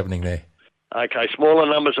sheep, what's happening there? Okay, smaller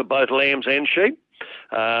numbers of both lambs and sheep.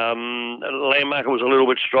 Lamb market was a little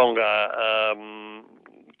bit stronger.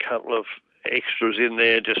 Couple of extras in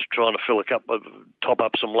there, just trying to top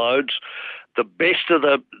up some loads. The best of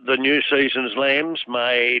the new season's lambs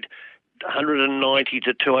made $190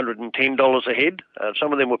 to $210 a head.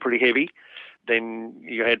 Some of them were pretty heavy. Then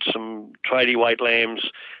you had some tradie weight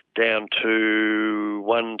lambs down to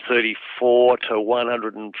 134 to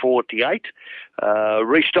 148.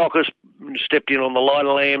 Restockers stepped in on the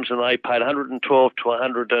lighter lambs, and they paid $112 to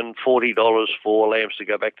 $140 for lambs to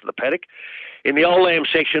go back to the paddock. In the old lamb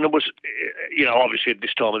section, it was, obviously at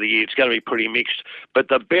this time of the year, it's going to be pretty mixed. But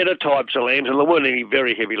the better types of lambs, and there weren't any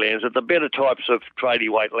very heavy lambs, but the better types of tradie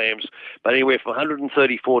weight lambs, but anywhere from $134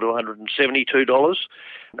 to $172.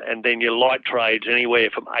 And then your light trades anywhere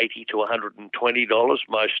from $80 to $120.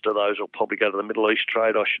 Most of those will probably go to the Middle East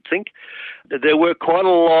trade, I should think. There were quite a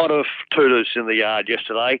lot of Tudors in the yard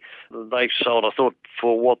yesterday. They sold, I thought,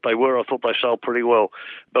 for what they were, I thought they sold pretty well.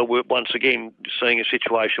 But we're once again seeing a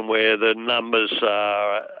situation where the numbers of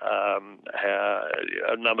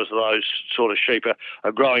those sort of sheep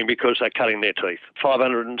are growing because they're cutting their teeth.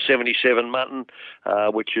 577 mutton,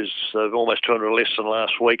 which is almost 200 less than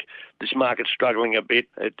last week. This market's struggling a bit.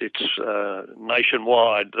 It's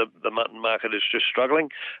nationwide. The mutton market is just struggling.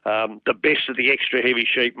 The best of the extra heavy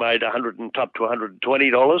sheep made $100 up to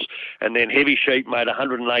 $120, and then heavy sheep made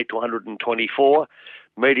 $108 to $124.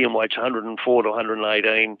 Medium weights $104 to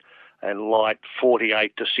 $118. and light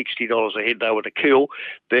 $48 to $60 a head they were to kill.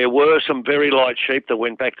 There were some very light sheep that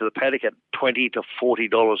went back to the paddock at $20 to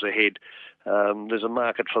 $40 a head. There's a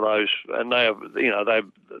market for those, and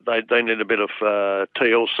they need a bit of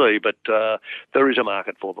TLC, but there is a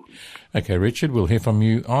market for them. Okay, Richard, we'll hear from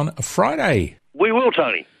you on Friday. We will,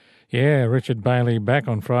 Tony. Yeah, Richard Bailey back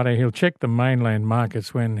on Friday. He'll check the mainland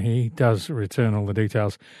markets when he does return all the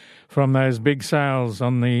details from those big sales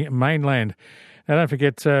on the mainland. Now, don't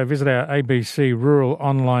forget to visit our ABC Rural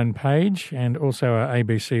online page and also our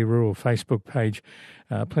ABC Rural Facebook page.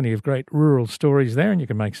 Plenty of great rural stories there, and you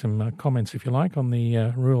can make some comments if you like on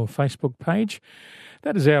the Rural Facebook page.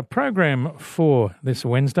 That is our program for this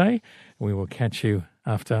Wednesday. We will catch you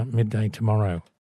after midday tomorrow.